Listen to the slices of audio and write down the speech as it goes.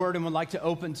Word and would like to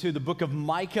open to the book of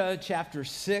Micah, chapter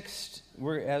 6.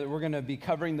 We're going to be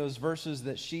covering those verses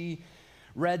that she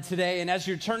read today. And as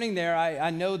you're turning there,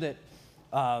 I know that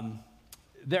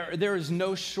there is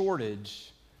no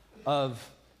shortage of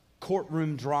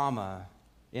courtroom drama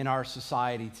in our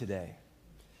society today.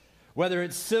 Whether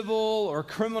it's civil or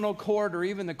criminal court or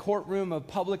even the courtroom of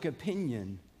public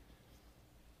opinion,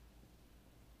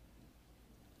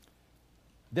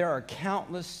 there are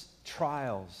countless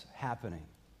trials happening.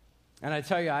 And I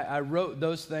tell you, I wrote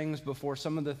those things before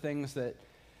some of the things that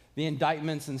the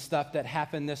indictments and stuff that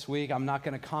happened this week. I'm not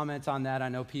going to comment on that. I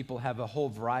know people have a whole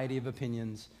variety of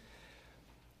opinions.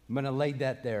 I'm going to lay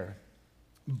that there.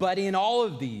 But in all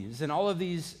of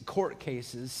these court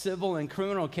cases, civil and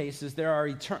criminal cases, there are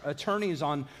attorneys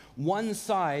on one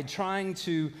side trying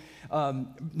to,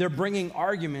 they're bringing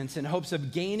arguments in hopes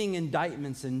of gaining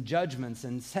indictments and judgments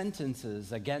and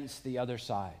sentences against the other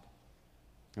side.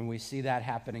 And we see that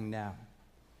happening now.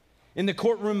 In the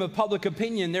courtroom of public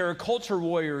opinion, there are culture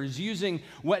warriors using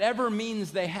whatever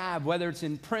means they have, whether it's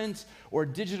in print or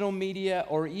digital media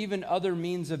or even other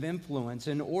means of influence,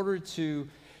 in order to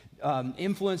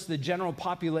influence the general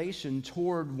population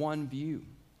toward one view.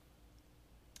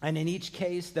 And in each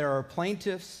case, there are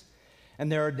plaintiffs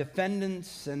and there are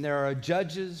defendants and there are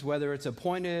judges, whether it's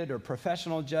appointed or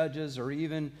professional judges or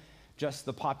even just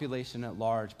the population at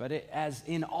large. But as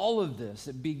in all of this,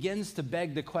 it begins to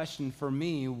beg the question for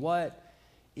me, what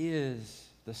is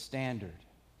the standard?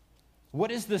 What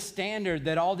is the standard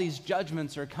that all these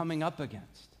judgments are coming up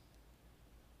against?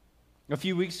 A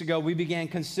few weeks ago, we began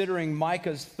considering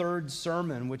Micah's third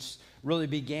sermon, which really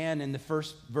began in the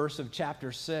first verse of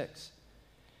chapter 6.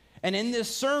 And in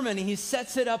this sermon, he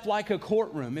sets it up like a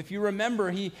courtroom. If you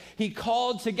remember, he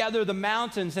called together the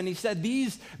mountains, and he said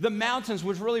the mountains,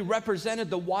 which really represented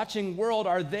the watching world,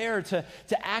 are there to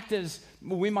act as,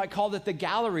 we might call it the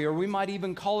gallery, or we might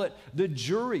even call it the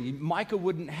jury. Micah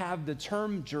wouldn't have the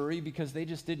term jury because they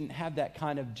just didn't have that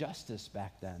kind of justice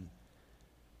back then.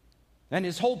 And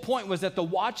his whole point was that the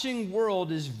watching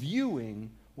world is viewing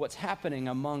what's happening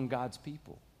among God's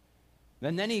people.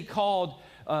 And then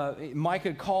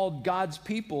Micah called God's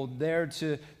people there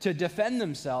to defend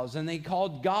themselves. And they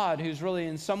called God, who's really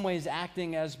in some ways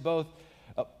acting as both,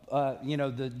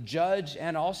 the judge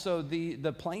and also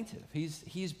the plaintiff.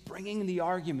 He's bringing the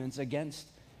arguments against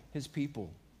his people.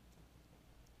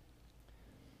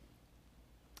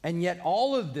 And yet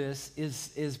all of this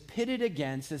is pitted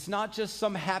against, it's not just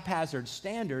some haphazard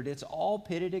standard, it's all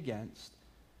pitted against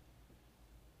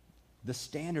the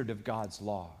standard of God's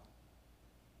law.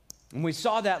 And we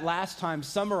saw that last time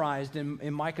summarized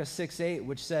in Micah 6:8,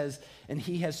 which says, "And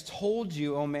he has told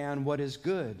you, O man, what is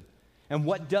good. And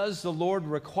what does the Lord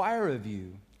require of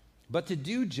you? But to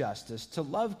do justice, to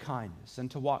love kindness,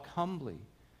 and to walk humbly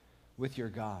with your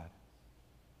God."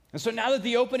 And so now that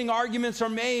the opening arguments are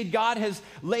made, God has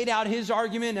laid out his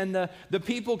argument, and the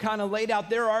people kind of laid out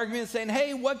their argument, saying,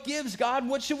 hey, what gives, God?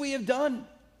 What should we have done?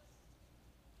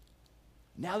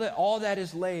 Now that all that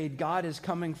is laid, God is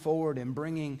coming forward and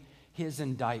bringing his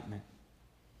indictment.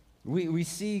 We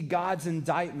see God's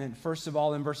indictment, first of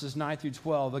all, in verses 9 through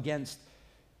 12, against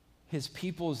his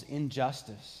people's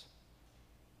injustice.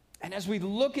 And as we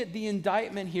look at the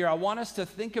indictment here, I want us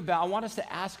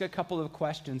to ask a couple of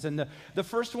questions. And the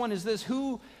first one is this: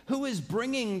 who is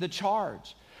bringing the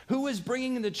charge? Who is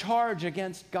bringing the charge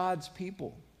against God's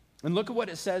people? And look at what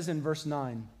it says in verse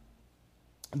 9.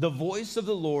 "The voice of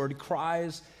the Lord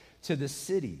cries to the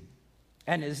city,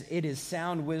 and it is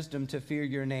sound wisdom to fear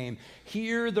your name.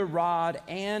 Hear the rod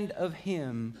and of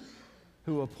him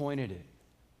who appointed it."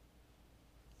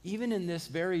 Even in this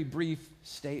very brief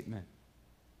statement,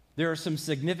 there are some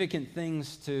significant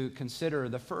things to consider.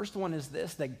 The first one is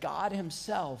this: that God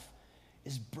himself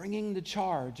is bringing the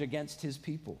charge against his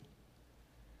people.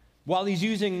 While he's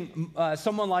using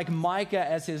someone like Micah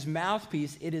as his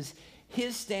mouthpiece, it is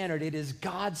his standard, it is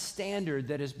God's standard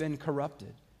that has been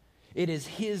corrupted. It is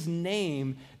his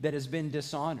name that has been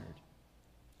dishonored.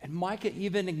 And Micah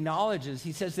even acknowledges,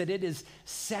 he says that it is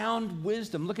sound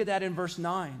wisdom. Look at that in verse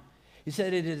 9. He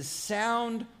said it is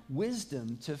sound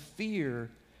wisdom to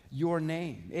fear your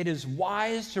name. It is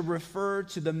wise to refer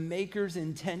to the Maker's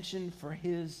intention for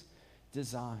his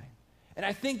design. And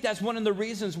I think that's one of the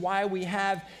reasons why we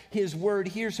have his word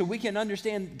here, so we can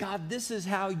understand, God, this is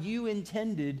how you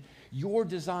intended your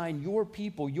design, your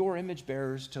people, your image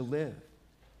bearers to live.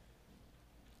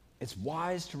 It's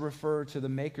wise to refer to the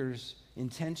Maker's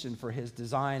intention for his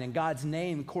design, and God's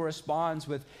name corresponds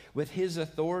with his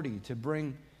authority to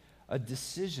bring a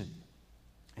decision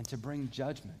and to bring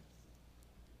judgment.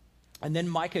 And then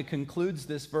Micah concludes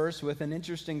this verse with an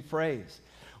interesting phrase.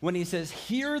 when he says,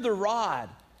 hear the rod.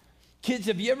 Kids,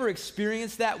 have you ever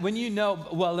experienced that? When you know,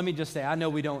 well, let me just say, I know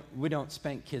we don't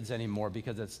spank kids anymore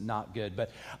because it's not good.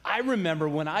 But I remember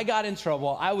when I got in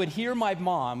trouble, I would hear my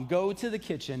mom go to the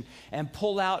kitchen and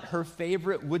pull out her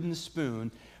favorite wooden spoon,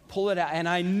 pull it out, and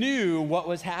I knew what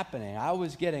was happening. I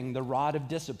was getting the rod of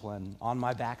discipline on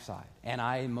my backside, and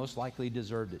I most likely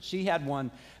deserved it. She had one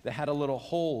that had a little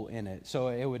hole in it, so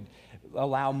it would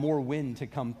allow more wind to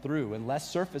come through and less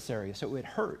surface area, so it would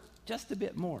hurt just a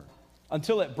bit more.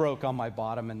 Until it broke on my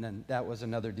bottom, and then that was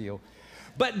another deal.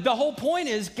 But the whole point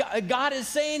is, God is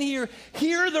saying here,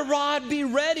 hear the rod, be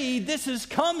ready, this is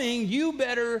coming, you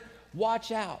better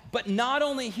watch out. But not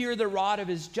only hear the rod of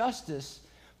his justice,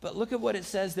 but look at what it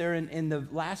says there in the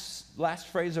last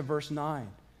phrase of verse 9.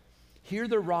 Hear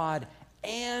the rod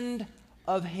and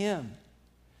of him.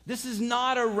 This is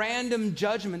not a random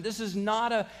judgment. This is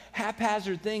not a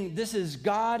haphazard thing. This is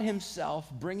God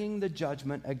himself bringing the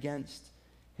judgment against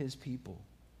his people.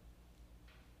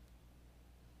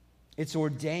 It's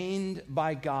ordained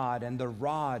by God, and the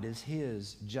rod is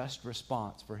his just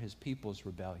response for his people's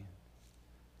rebellion.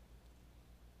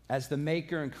 As the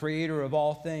maker and creator of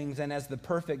all things, and as the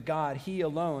perfect God, he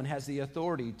alone has the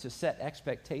authority to set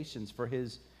expectations for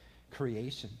his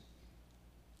creation.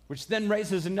 Which then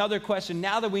raises another question.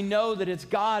 Now that we know that it's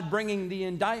God bringing the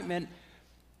indictment,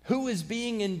 who is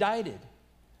being indicted?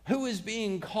 Who is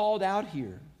being called out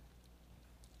here?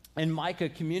 And Micah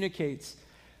communicates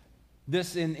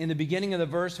this in the beginning of the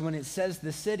verse when it says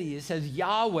the city. It says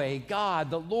Yahweh, God,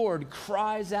 the Lord,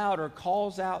 cries out or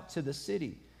calls out to the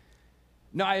city.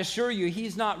 Now, I assure you,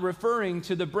 he's not referring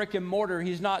to the brick and mortar.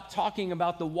 He's not talking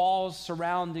about the walls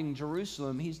surrounding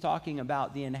Jerusalem. He's talking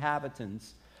about the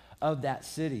inhabitants of that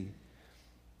city.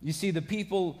 You see, the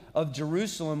people of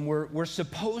Jerusalem were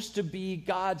supposed to be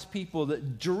God's people.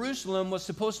 That Jerusalem was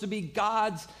supposed to be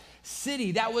God's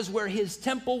city. That was where his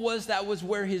temple was. That was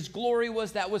where his glory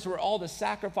was. That was where all the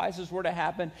sacrifices were to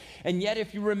happen. And yet,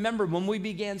 if you remember, when we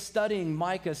began studying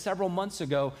Micah several months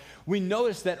ago, we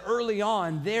noticed that early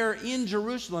on there in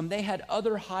Jerusalem, they had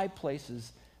other high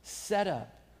places set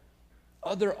up,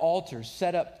 other altars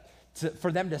set up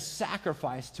for them to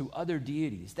sacrifice to other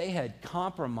deities. They had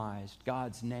compromised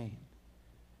God's name.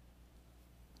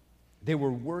 They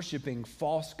were worshiping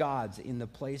false gods in the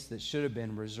place that should have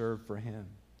been reserved for him.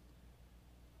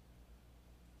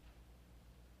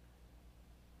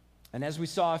 And as we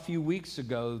saw a few weeks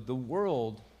ago, the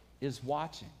world is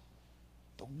watching.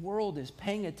 The world is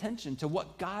paying attention to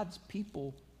what God's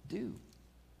people do.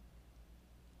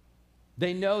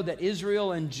 They know that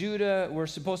Israel and Judah were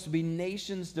supposed to be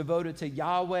nations devoted to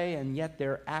Yahweh, and yet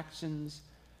their actions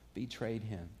betrayed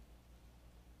him.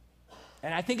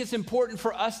 And I think it's important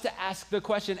for us to ask the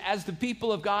question, as the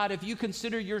people of God, if you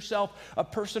consider yourself a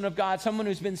person of God, someone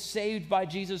who's been saved by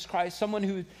Jesus Christ, someone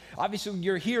who, obviously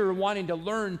you're here wanting to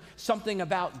learn something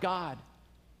about God.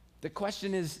 The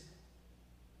question is,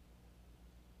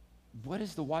 what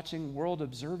is the watching world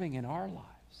observing in our lives?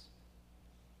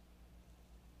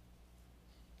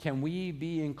 Can we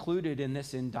be included in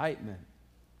this indictment?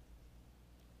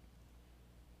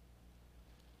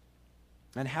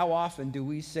 And how often do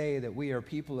we say that we are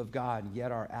people of God,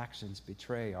 yet our actions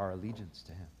betray our allegiance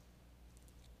to him?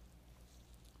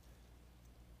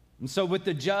 And so with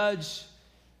the judge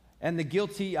and the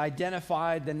guilty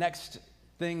identified, the next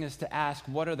thing is to ask,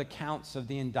 what are the counts of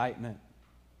the indictment?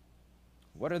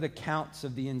 What are the counts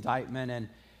of the indictment?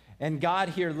 And God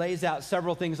here lays out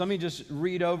several things. Let me just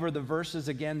read over the verses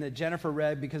again that Jennifer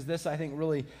read, because this, I think,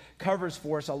 really covers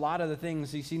for us a lot of the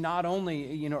things. You see, not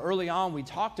only, early on we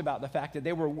talked about the fact that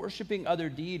they were worshiping other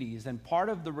deities, and part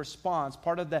of the response,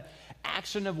 part of the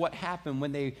action of what happened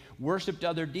when they worshiped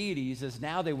other deities is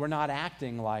now they were not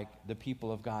acting like the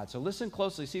people of God. So listen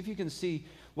closely. See if you can see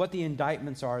what the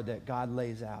indictments are that God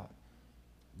lays out.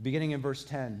 Beginning in verse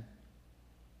 10.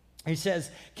 He says,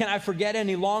 can I forget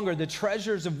any longer the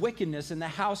treasures of wickedness in the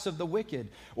house of the wicked,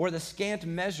 or the scant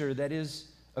measure that is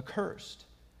accursed?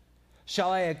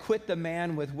 Shall I acquit the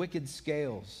man with wicked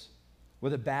scales,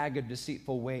 with a bag of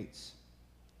deceitful weights?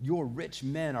 Your rich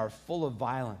men are full of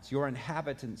violence. Your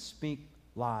inhabitants speak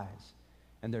lies,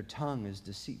 and their tongue is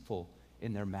deceitful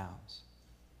in their mouths.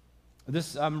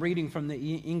 This, I'm reading from the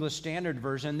English Standard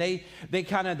Version. They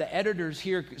kind of, the editors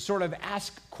here sort of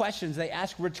ask questions. They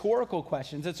ask rhetorical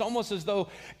questions. It's almost as though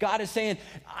God is saying,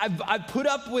 I've put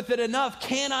up with it enough.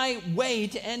 Can I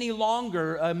wait any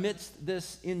longer amidst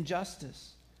this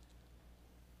injustice?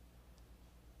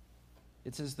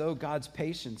 It's as though God's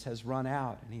patience has run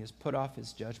out and he has put off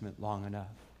his judgment long enough.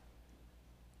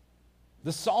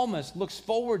 The psalmist looks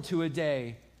forward to a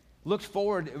day looked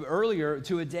forward earlier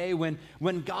to a day when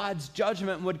God's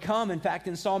judgment would come. In fact,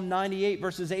 in Psalm 98,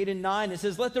 verses 8 and 9, it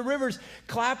says, "Let the rivers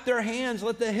clap their hands,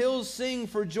 let the hills sing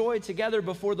for joy together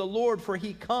before the Lord, for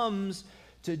he comes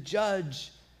to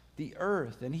judge the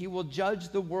earth, and he will judge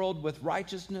the world with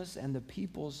righteousness and the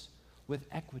peoples with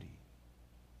equity."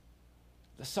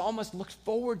 The psalmist looked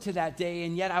forward to that day,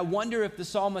 and yet I wonder if the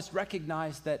psalmist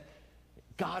recognized that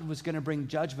God was going to bring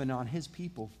judgment on his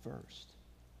people first.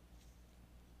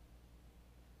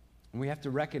 And we have to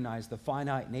recognize the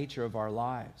finite nature of our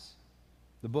lives.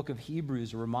 The book of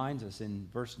Hebrews reminds us in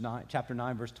chapter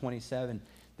 9, verse 27,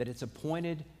 that it's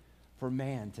appointed for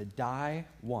man to die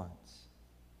once,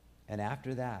 and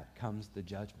after that comes the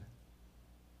judgment.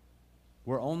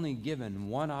 We're only given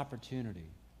one opportunity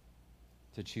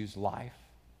to choose life,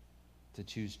 to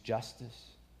choose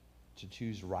justice, to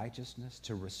choose righteousness,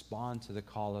 to respond to the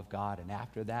call of God, and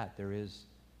after that there is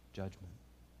judgment.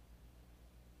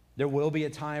 There will be a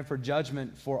time for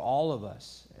judgment for all of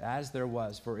us, as there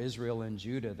was for Israel and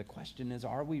Judah. The question is,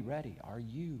 are we ready? Are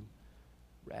you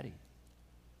ready?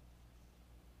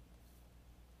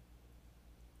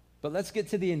 But let's get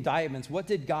to the indictments. What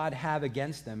did God have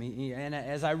against them? And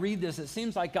as I read this, it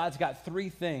seems like God's got three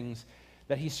things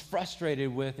that he's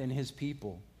frustrated with in his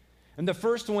people. And the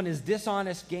first one is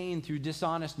dishonest gain through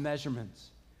dishonest measurements.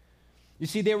 You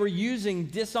see, they were using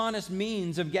dishonest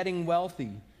means of getting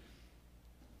wealthy.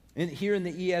 Here in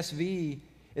the ESV,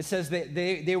 it says that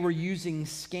they were using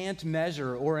scant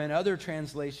measure, or in other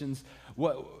translations,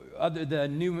 the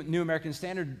New American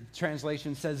Standard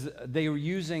Translation says they were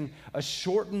using a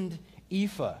shortened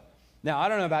ephah. Now, I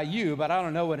don't know about you, but I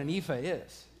don't know what an ephah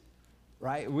is,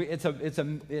 right?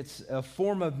 It's a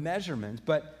form of measurement,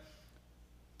 but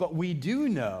we do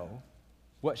know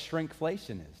what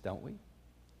shrinkflation is, don't we?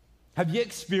 Have you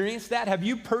experienced that? Have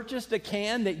you purchased a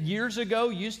can that years ago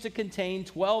used to contain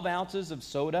 12 ounces of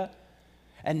soda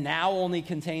and now only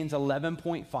contains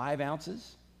 11.5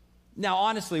 ounces? Now,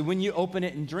 honestly, when you open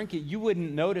it and drink it, you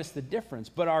wouldn't notice the difference.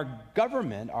 But our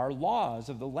government, our laws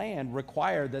of the land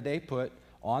require that they put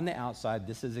on the outside,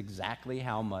 this is exactly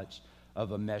how much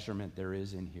of a measurement there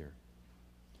is in here.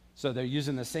 So they're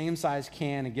using the same size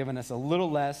can and giving us a little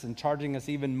less and charging us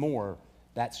even more.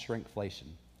 That's shrinkflation,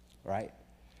 right?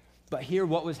 But here,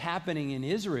 what was happening in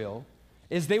Israel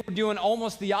is they were doing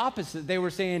almost the opposite. They were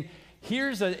saying,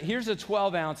 here's a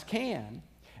 12-ounce can,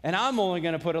 and I'm only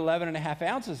going to put 11 and a half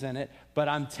ounces in it, but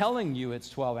I'm telling you it's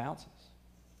 12 ounces.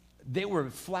 They were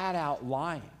flat out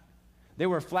lying. They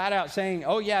were flat out saying,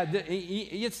 oh, yeah,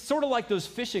 it's sort of like those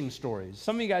fishing stories.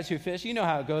 Some of you guys who fish, you know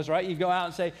how it goes, right? You go out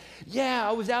and say, yeah,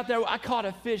 I was out there, I caught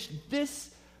a fish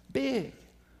this big.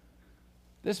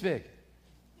 This big.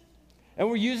 And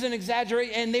we're using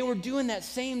exaggerate, and they were doing that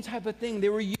same type of thing. They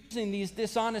were using these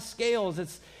dishonest scales.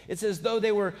 It's as though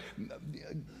they were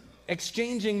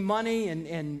exchanging money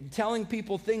and telling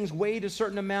people things weighed a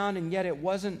certain amount, and yet it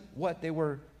wasn't what they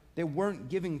weren't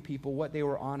giving people what they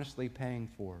were honestly paying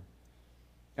for.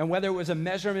 And whether it was a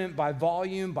measurement by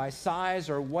volume, by size,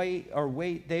 or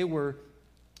weight, they were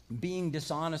being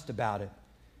dishonest about it.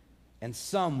 And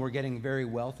some were getting very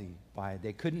wealthy by it.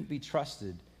 They couldn't be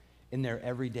trusted in their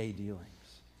everyday dealings.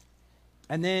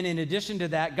 And then in addition to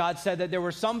that, God said that there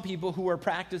were some people who were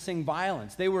practicing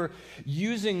violence. They were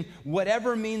using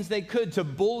whatever means they could to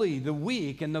bully the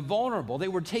weak and the vulnerable. They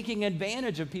were taking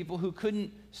advantage of people who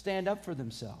couldn't stand up for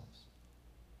themselves.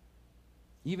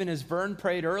 Even as Vern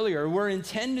prayed earlier,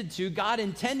 God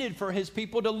intended for his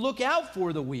people to look out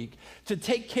for the weak, to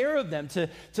take care of them, to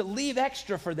leave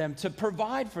extra for them, to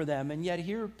provide for them. And yet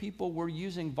here people were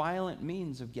using violent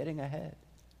means of getting ahead.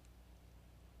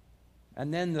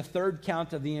 And then the third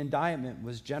count of the indictment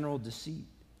was general deceit.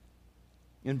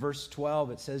 In verse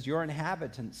 12, it says, your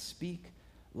inhabitants speak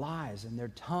lies, and their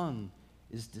tongue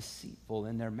is deceitful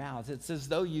in their mouths. It's as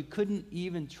though you couldn't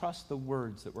even trust the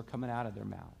words that were coming out of their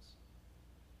mouths.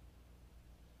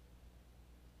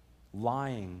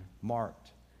 Lying marked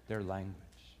their language.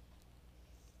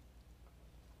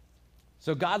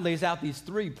 So God lays out these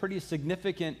three pretty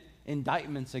significant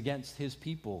indictments against his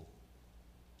people.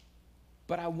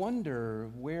 But I wonder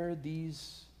where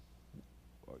these,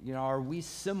 are we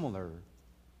similar?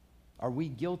 Are we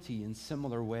guilty in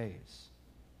similar ways?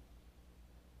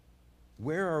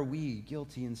 Where are we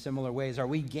guilty in similar ways? Are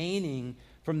we gaining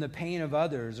from the pain of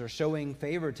others, or showing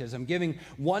favoritism, giving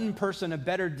one person a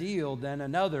better deal than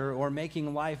another, or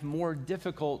making life more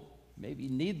difficult, maybe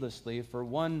needlessly, for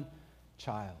one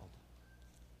child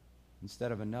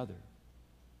instead of another?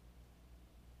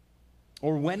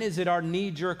 Or when is it our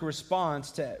knee-jerk response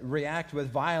to react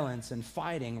with violence and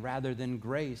fighting rather than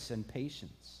grace and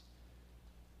patience?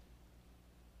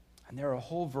 And there are a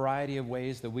whole variety of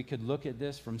ways that we could look at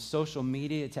this, from social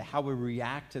media to how we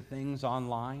react to things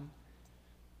online.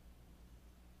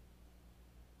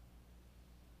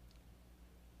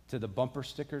 To the bumper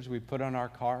stickers we put on our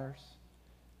cars.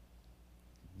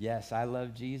 Yes, I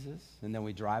love Jesus. And then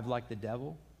we drive like the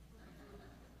devil.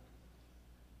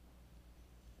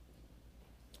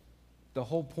 The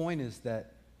whole point is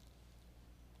that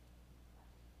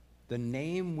the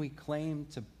name we claim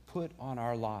to put on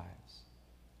our lives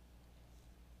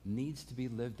needs to be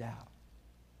lived out.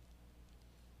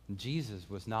 Jesus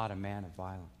was not a man of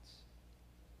violence.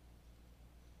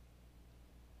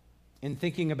 In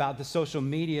thinking about the social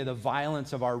media, the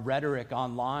violence of our rhetoric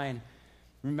online,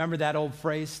 remember that old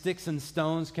phrase, sticks and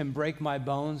stones can break my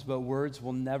bones, but words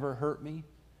will never hurt me?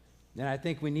 And I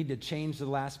think we need to change the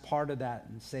last part of that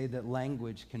and say that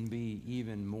language can be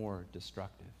even more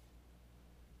destructive.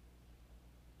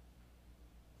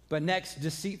 But next,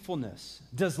 deceitfulness.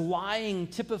 Does lying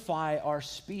typify our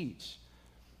speech?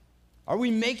 Are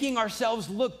we making ourselves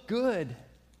look good?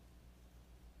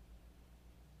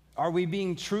 Are we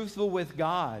being truthful with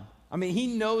God? I mean, He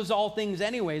knows all things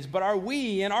anyways, but are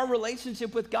we in our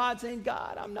relationship with God saying,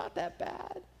 God, I'm not that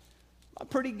bad. I'm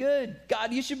pretty good.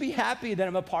 God, you should be happy that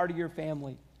I'm a part of your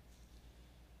family.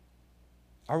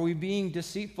 Are we being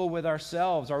deceitful with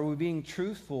ourselves? Are we being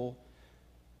truthful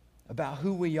about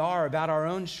who we are, about our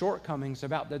own shortcomings,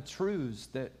 about the truths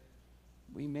that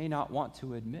we may not want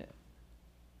to admit?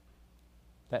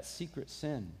 That secret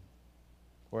sin,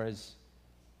 or as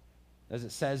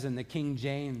it says in the King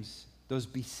James, those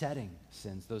besetting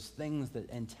sins, those things that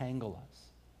entangle us.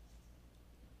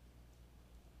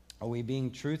 Are we being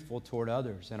truthful toward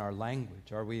others in our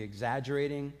language? Are we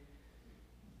exaggerating,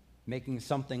 making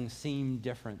something seem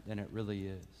different than it really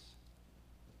is?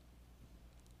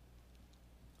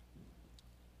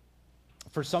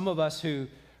 For some of us who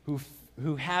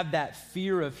have that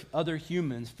fear of other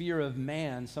humans, fear of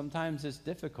man, sometimes it's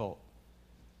difficult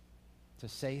to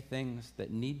say things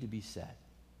that need to be said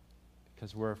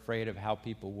because we're afraid of how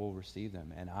people will receive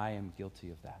them, and I am guilty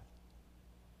of that.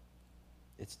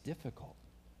 It's difficult.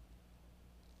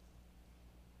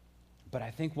 But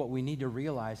I think what we need to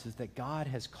realize is that God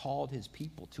has called His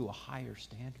people to a higher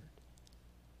standard,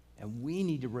 and we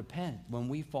need to repent when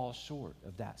we fall short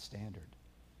of that standard.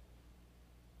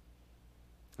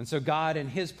 And so God, in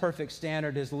His perfect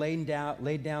standard, has laid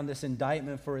down this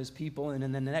indictment for His people. And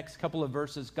in the next couple of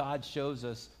verses,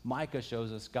 Micah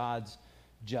shows us God's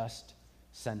just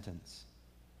sentence.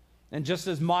 And just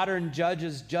as modern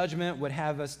judges' judgment would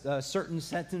have a certain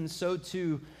sentence, so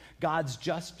too God's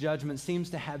just judgment seems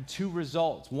to have two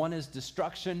results. One is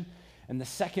destruction, and the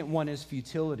second one is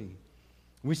futility.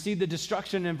 We see the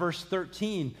destruction in verse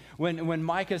 13 when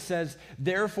Micah says,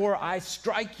 "Therefore I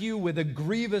strike you with a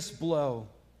grievous blow,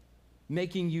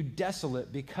 making you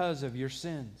desolate because of your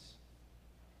sins."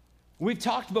 We've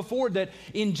talked before that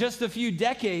in just a few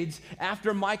decades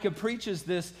after Micah preaches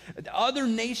this, other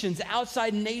nations,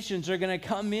 outside nations, are going to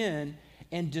come in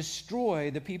and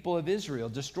destroy the people of Israel,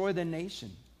 destroy the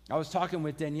nation. I was talking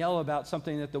with Danielle about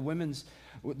something that the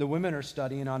women are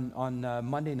studying on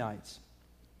Monday nights.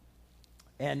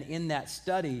 And in that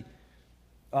study,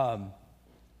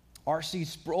 R.C.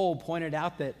 Sproul pointed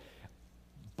out that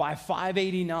by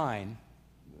 589,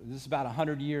 this is about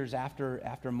 100 years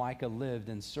after Micah lived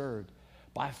and served,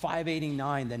 by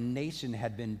 589, the nation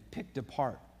had been picked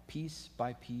apart piece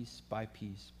by piece by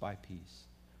piece by piece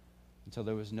until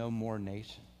there was no more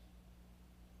nation.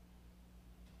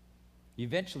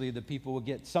 Eventually,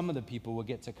 some of the people would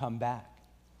get to come back,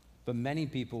 but many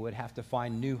people would have to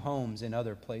find new homes in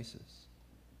other places.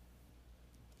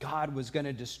 God was going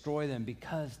to destroy them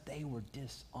because they were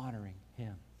dishonoring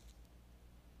Him.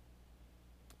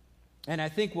 And I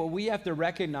think what we have to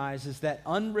recognize is that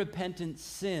unrepentant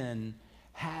sin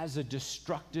has a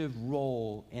destructive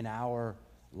role in our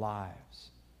lives.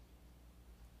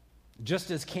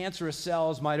 Just as cancerous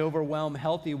cells might overwhelm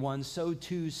healthy ones, so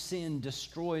too sin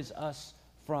destroys us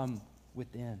from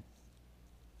within.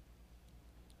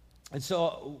 And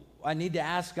so I need to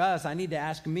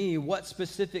ask me, what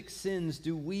specific sins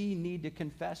do we need to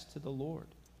confess to the Lord?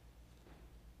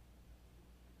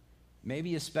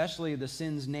 Maybe especially the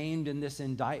sins named in this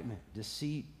indictment: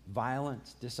 deceit,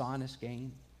 violence, dishonest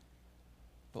gain.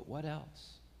 But what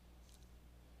else?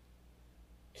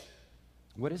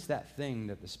 What is that thing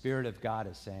that the Spirit of God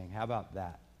is saying? How about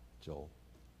that, Joel?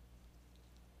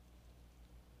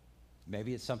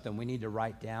 Maybe it's something we need to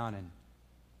write down and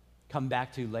come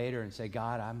back to later and say,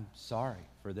 God, I'm sorry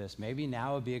for this. Maybe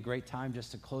now would be a great time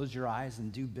just to close your eyes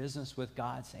and do business with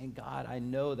God, saying, God, I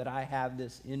know that I have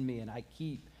this in me and I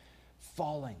keep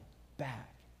falling back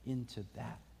into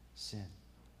that sin.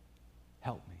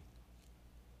 Help me.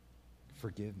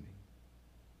 Forgive me.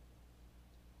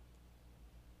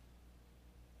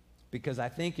 Because I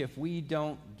think if we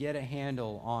don't get a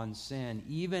handle on sin,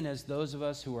 even as those of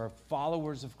us who are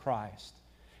followers of Christ,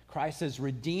 Christ has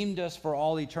redeemed us for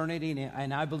all eternity,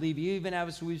 and I believe even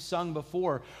as we've sung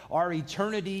before, our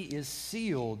eternity is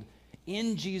sealed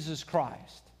in Jesus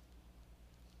Christ.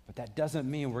 But that doesn't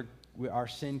mean our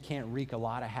sin can't wreak a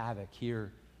lot of havoc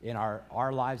here in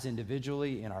our lives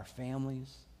individually, in our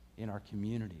families, in our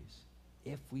communities,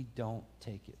 if we don't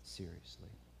take it seriously.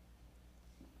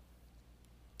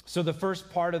 So the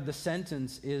first part of the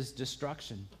sentence is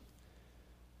destruction.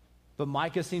 But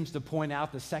Micah seems to point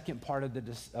out the second part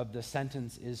of the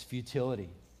sentence is futility.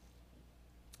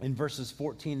 In verses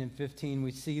 14 and 15,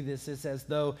 we see this. It's as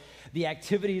though the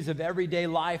activities of everyday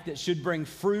life that should bring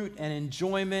fruit and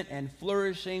enjoyment and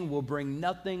flourishing will bring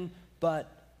nothing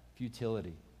but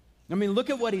futility. I mean, look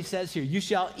at what he says here. You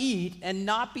shall eat and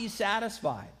not be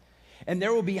satisfied, and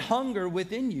there will be hunger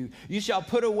within you. You shall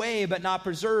put away but not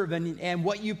preserve, and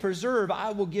what you preserve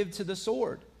I will give to the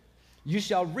sword. You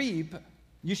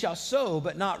shall sow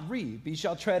but not reap. You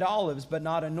shall tread olives but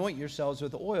not anoint yourselves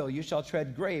with oil. You shall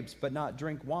tread grapes but not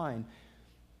drink wine.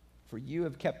 For you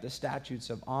have kept the statutes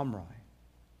of Omri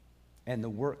and the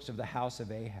works of the house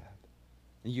of Ahab,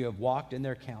 and you have walked in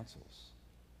their counsels,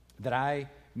 that I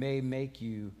may make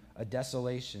you a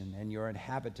desolation and your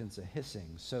inhabitants a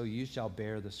hissing, so you shall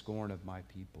bear the scorn of my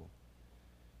people.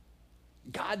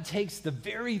 God takes the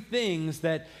very things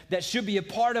that should be a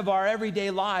part of our everyday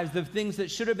lives, the things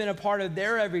that should have been a part of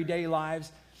their everyday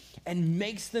lives, and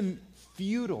makes them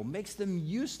futile, makes them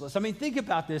useless. I mean, think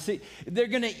about this. They're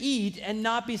going to eat and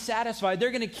not be satisfied.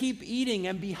 They're going to keep eating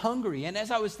and be hungry. And as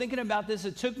I was thinking about this,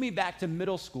 it took me back to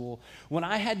middle school when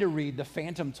I had to read The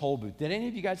Phantom Toll Booth. Did any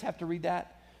of you guys have to read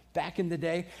that? Back in the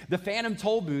day, the Phantom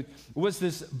Toll Booth was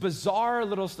this bizarre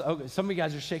little, okay, some of you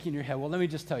guys are shaking your head. Well, let me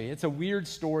just tell you, it's a weird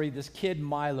story. This kid,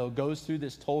 Milo, goes through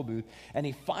this toll booth, and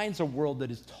he finds a world that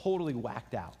is totally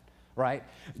whacked out, right?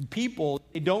 People,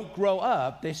 they don't grow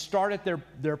up. They start at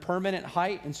their permanent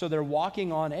height, and so they're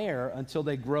walking on air until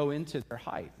they grow into their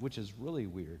height, which is really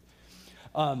weird.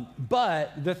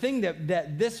 But the thing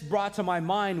that this brought to my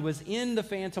mind was in the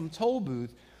Phantom Toll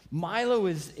Booth, Milo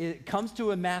comes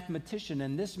to a mathematician,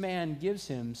 and this man gives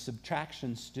him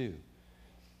subtraction stew.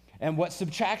 And what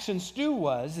subtraction stew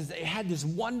was, is it had this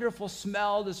wonderful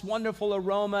smell, this wonderful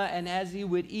aroma, and as he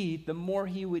would eat, the more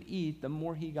he would eat, the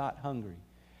more he got hungry.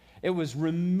 It was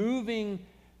removing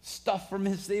stuff from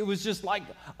it was just like,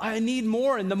 I need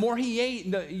more, and the more he ate,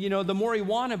 the more he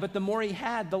wanted, but the more he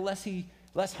had,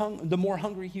 the more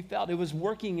hungry he felt. It was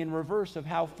working in reverse of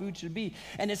how food should be.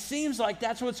 And it seems like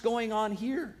that's what's going on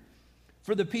here.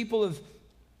 For the people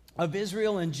of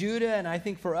Israel and Judah, and I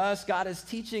think for us, God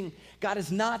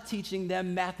is not teaching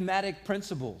them mathematic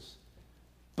principles,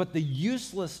 but the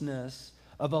uselessness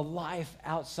of a life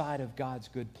outside of God's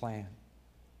good plan.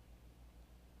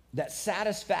 That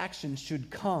satisfaction should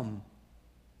come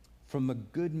from a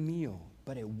good meal,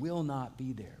 but it will not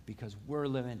be there because we're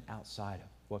living outside of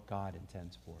what God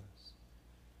intends for us.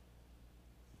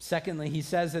 Secondly, he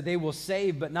says that they will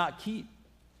save but not keep.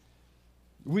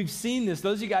 We've seen this.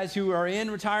 Those of you guys who are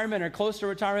in retirement or close to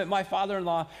retirement, my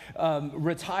father-in-law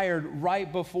retired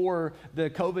right before the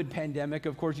COVID pandemic.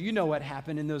 Of course, you know what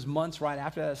happened in those months right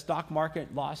after that. The stock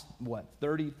market lost,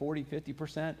 30, 40,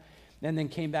 50%, and then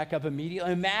came back up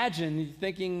immediately. Imagine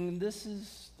thinking,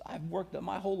 I've worked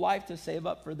my whole life to save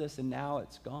up for this, and now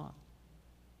it's gone.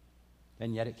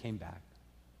 And yet it came back.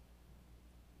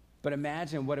 But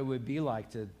imagine what it would be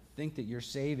like to think that you're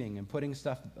saving and putting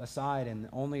stuff aside and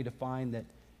only to find that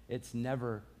it's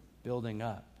never building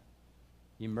up.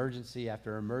 Emergency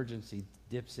after emergency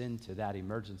dips into that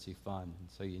emergency fund, and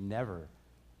so you never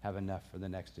have enough for the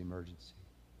next emergency.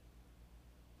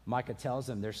 Micah tells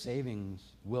them their savings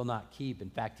will not keep. In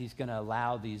fact, he's going to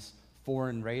allow these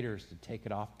foreign raiders to take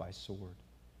it off by sword.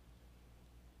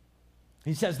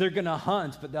 He says they're going to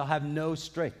hunt, but they'll have no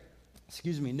strength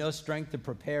to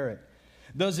prepare it.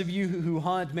 Those of you who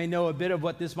hunt may know a bit of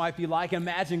what this might be like.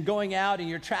 Imagine going out and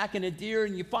you're tracking a deer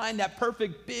and you find that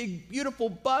perfect, big, beautiful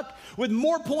buck with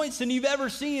more points than you've ever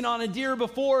seen on a deer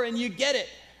before, and you get it,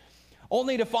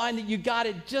 only to find that you got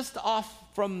it just off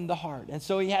from the heart. And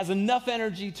so he has enough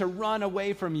energy to run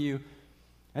away from you.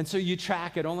 And so you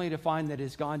track it only to find that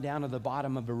it's gone down to the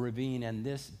bottom of a ravine, and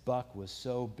this buck was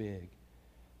so big,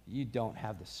 you don't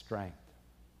have the strength.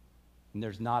 And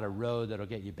there's not a road that'll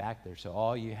get you back there, so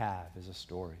all you have is a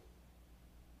story.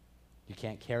 You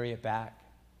can't carry it back.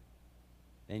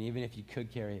 And even if you could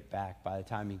carry it back, by the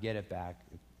time you get it back,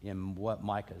 in what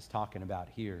Micah is talking about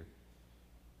here,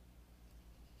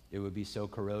 it would be so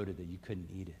corroded that you couldn't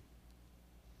eat it.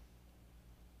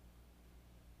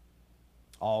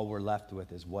 All we're left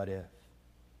with is what if.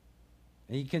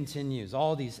 And he continues,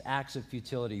 all these acts of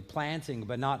futility, planting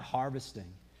but not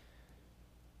harvesting,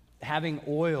 having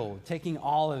oil, taking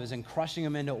olives and crushing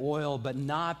them into oil, but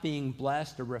not being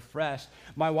blessed or refreshed.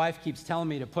 My wife keeps telling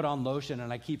me to put on lotion,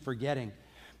 and I keep forgetting.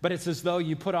 But it's as though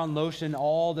you put on lotion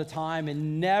all the time,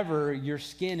 and your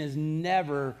skin is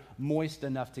never moist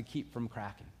enough to keep from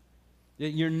cracking.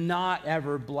 You're not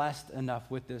ever blessed enough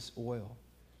with this oil.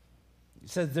 It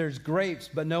says there's grapes,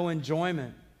 but no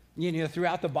enjoyment.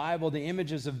 Throughout the Bible, the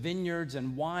images of vineyards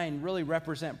and wine really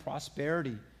represent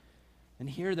prosperity. And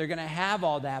here they're going to have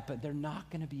all that, but they're not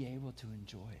going to be able to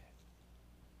enjoy it.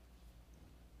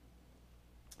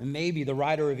 And maybe the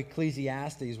writer of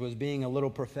Ecclesiastes was being a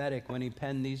little prophetic when he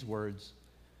penned these words.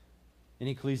 In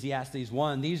Ecclesiastes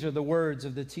 1, these are the words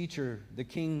of the teacher, the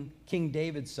King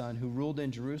David's son, who ruled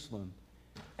in Jerusalem.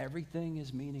 Everything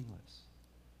is meaningless,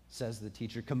 says the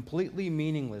teacher, completely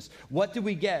meaningless. What do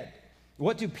we get?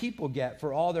 What do people get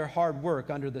for all their hard work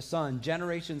under the sun?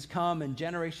 Generations come and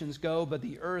generations go, but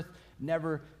the earth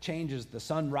never changes. The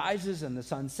sun rises and the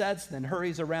sun sets, then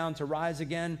hurries around to rise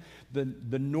again.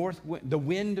 The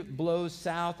wind blows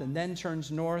south and then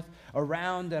turns north.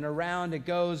 Around and around it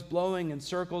goes, blowing in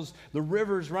circles. The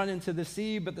rivers run into the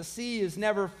sea, but the sea is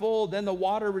never full. Then the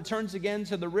water returns again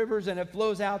to the rivers and it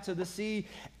flows out to the sea.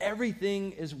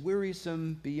 Everything is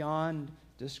wearisome beyond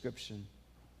description.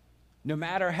 No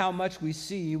matter how much we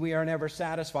see, we are never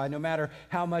satisfied. No matter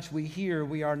how much we hear,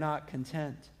 we are not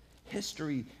content.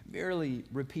 History merely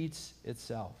repeats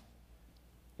itself.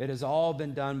 It has all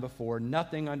been done before.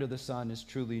 Nothing under the sun is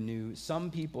truly new. Some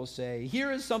people say,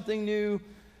 here is something new,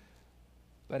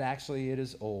 but actually it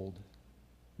is old.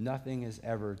 Nothing is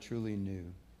ever truly new.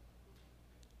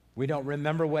 We don't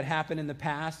remember what happened in the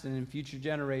past, and in future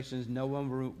generations, no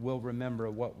one will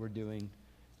remember what we're doing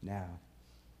now.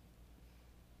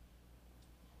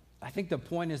 I think the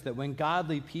point is that when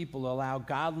godly people allow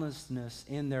godlessness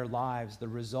in their lives, the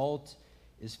result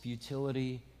is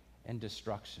futility and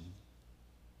destruction.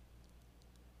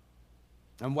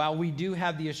 And while we do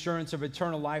have the assurance of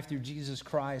eternal life through Jesus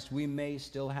Christ, we may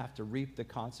still have to reap the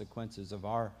consequences of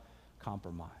our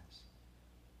compromise.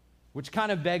 Which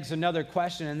kind of begs another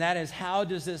question, and that is, how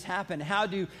does this happen? How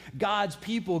do God's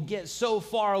people get so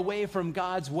far away from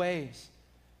God's ways?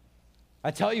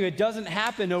 I tell you, it doesn't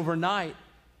happen overnight.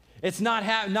 It's not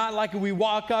like we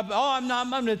walk up, I'm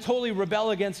going to totally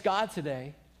rebel against God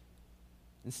today.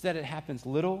 Instead, it happens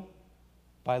little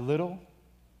by little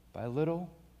by little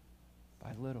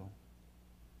by little.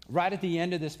 Right at the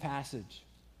end of this passage,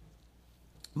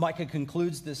 Micah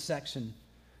concludes this section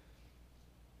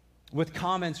with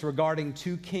comments regarding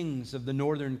two kings of the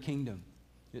northern kingdom.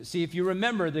 See, if you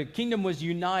remember, the kingdom was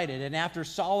united, and after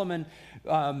Solomon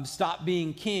stopped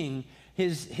being king,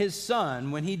 his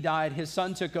son, when he died, his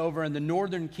son took over, and the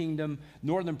northern kingdom,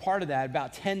 northern part of that,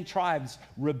 about 10 tribes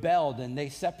rebelled, and they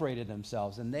separated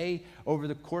themselves. And they, over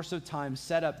the course of time,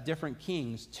 set up different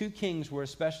kings. Two kings were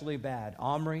especially bad,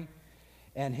 Omri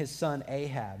and his son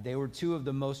Ahab. They were two of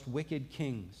the most wicked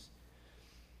kings.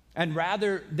 And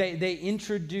rather, they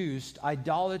introduced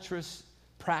idolatrous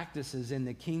practices in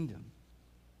the kingdom.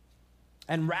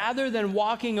 And rather than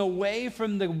walking away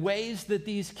from the ways that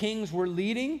these kings were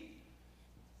leading,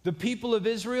 the people of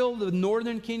Israel, the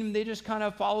northern kingdom, they just kind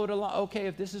of followed along. Okay,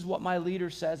 if this is what my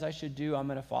leader says I should do, I'm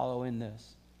going to follow in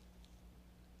this.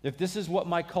 If this is what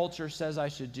my culture says I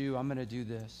should do, I'm going to do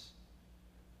this.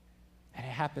 And it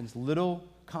happens little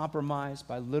compromise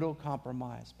by little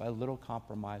compromise by little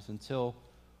compromise until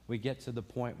we get to the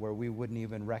point where we wouldn't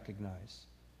even recognize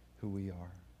who we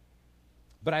are.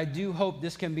 But I do hope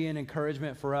this can be an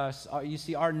encouragement for us. You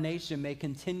see, our nation may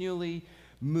continually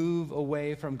move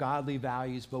away from godly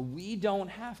values, but we don't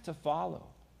have to follow.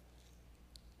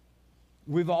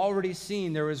 We've already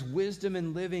seen there is wisdom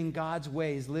in living God's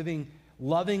ways, living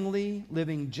lovingly,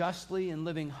 living justly, and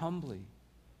living humbly.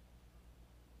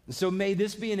 So may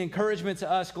this be an encouragement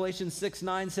to us. Galatians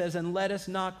 6:9 says, and let us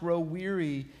not grow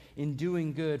weary in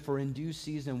doing good, for in due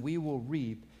season we will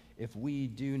reap if we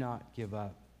do not give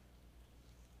up.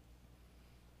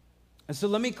 And so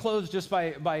let me close just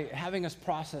by having us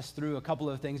process through a couple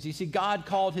of things. You see, God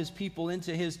called his people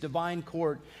into his divine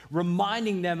court,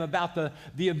 reminding them about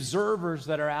the observers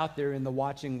that are out there in the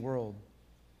watching world.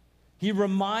 He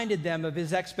reminded them of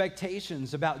his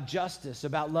expectations about justice,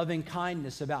 about loving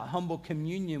kindness, about humble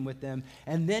communion with them.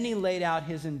 And then he laid out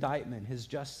his indictment, his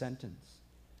just sentence.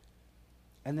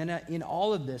 And then in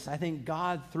all of this, I think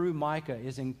God, through Micah,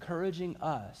 is encouraging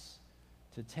us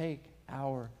to take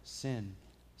our sin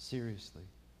seriously.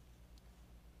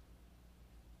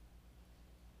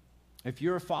 If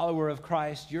you're a follower of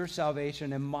Christ, your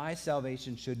salvation and my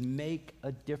salvation should make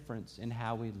a difference in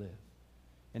how we live,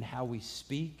 in how we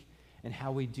speak, and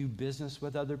how we do business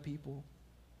with other people.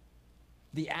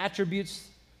 The attributes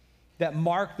that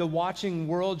mark the watching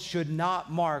world should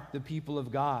not mark the people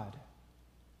of God.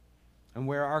 And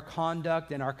where our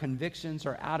conduct and our convictions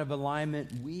are out of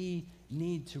alignment, we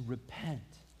need to repent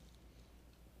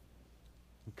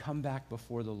and come back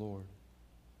before the Lord.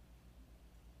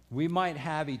 We might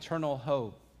have eternal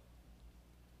hope,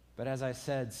 but as I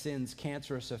said, sin's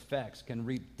cancerous effects can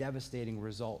reap devastating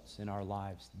results in our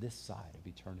lives this side of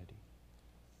eternity.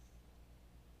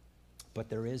 But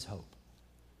there is hope.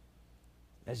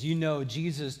 As you know,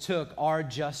 Jesus took our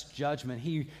just judgment.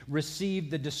 He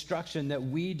received the destruction that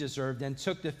we deserved and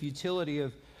took the futility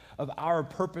of our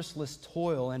purposeless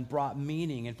toil and brought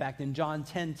meaning. In fact, in John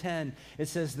 10:10, it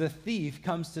says, "The thief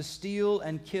comes to steal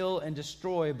and kill and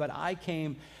destroy, but I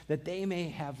came that they may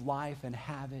have life and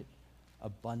have it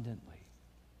abundantly."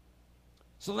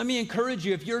 So let me encourage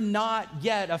you, if you're not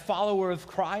yet a follower of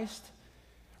Christ,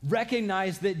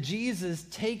 recognize that Jesus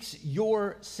takes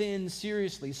your sin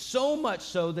seriously, so much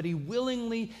so that he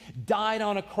willingly died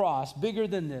on a cross, bigger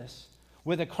than this,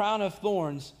 with a crown of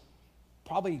thorns,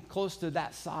 probably close to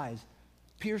that size,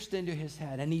 pierced into his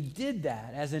head. And he did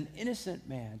that as an innocent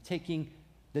man, taking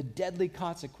the deadly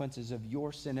consequences of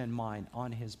your sin and mine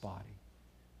on his body.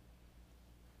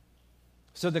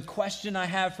 So the question I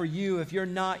have for you, if you're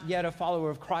not yet a follower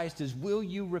of Christ, is will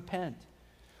you repent?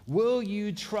 Will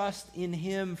you trust in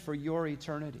him for your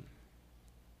eternity?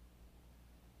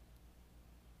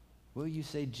 Will you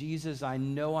say, "Jesus, I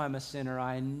know I'm a sinner.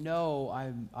 I know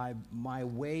my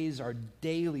ways are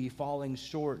daily falling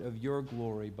short of your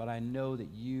glory, but I know that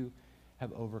you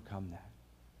have overcome that.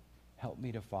 Help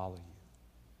me to follow you."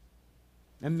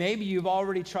 And maybe you've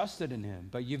already trusted in him,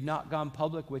 but you've not gone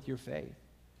public with your faith.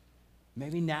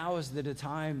 Maybe now is the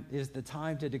time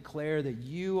to declare that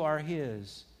you are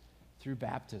his through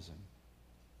baptism.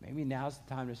 Maybe now's the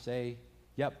time to say,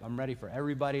 "Yep, I'm ready for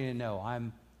everybody to know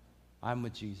I'm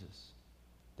with Jesus,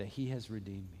 that he has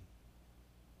redeemed me."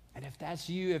 And if that's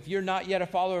you, if you're not yet a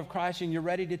follower of Christ and you're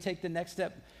ready to take the next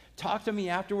step, talk to me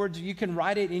afterwards. You can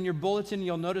write it in your bulletin.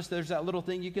 You'll notice there's that little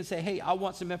thing. You can say, "Hey, I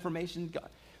want some information."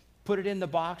 Put it in the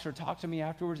box or talk to me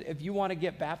afterwards. If you want to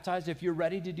get baptized, if you're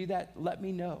ready to do that, let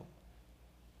me know.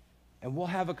 And we'll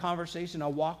have a conversation.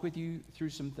 I'll walk with you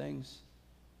through some things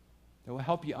that will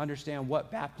help you understand what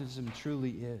baptism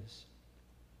truly is.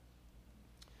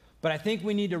 But I think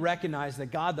we need to recognize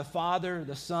that God the Father,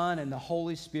 the Son, and the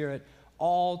Holy Spirit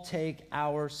all take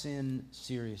our sin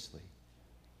seriously.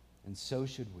 And so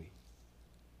should we.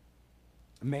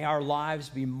 May our lives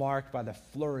be marked by the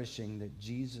flourishing that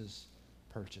Jesus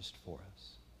purchased for us.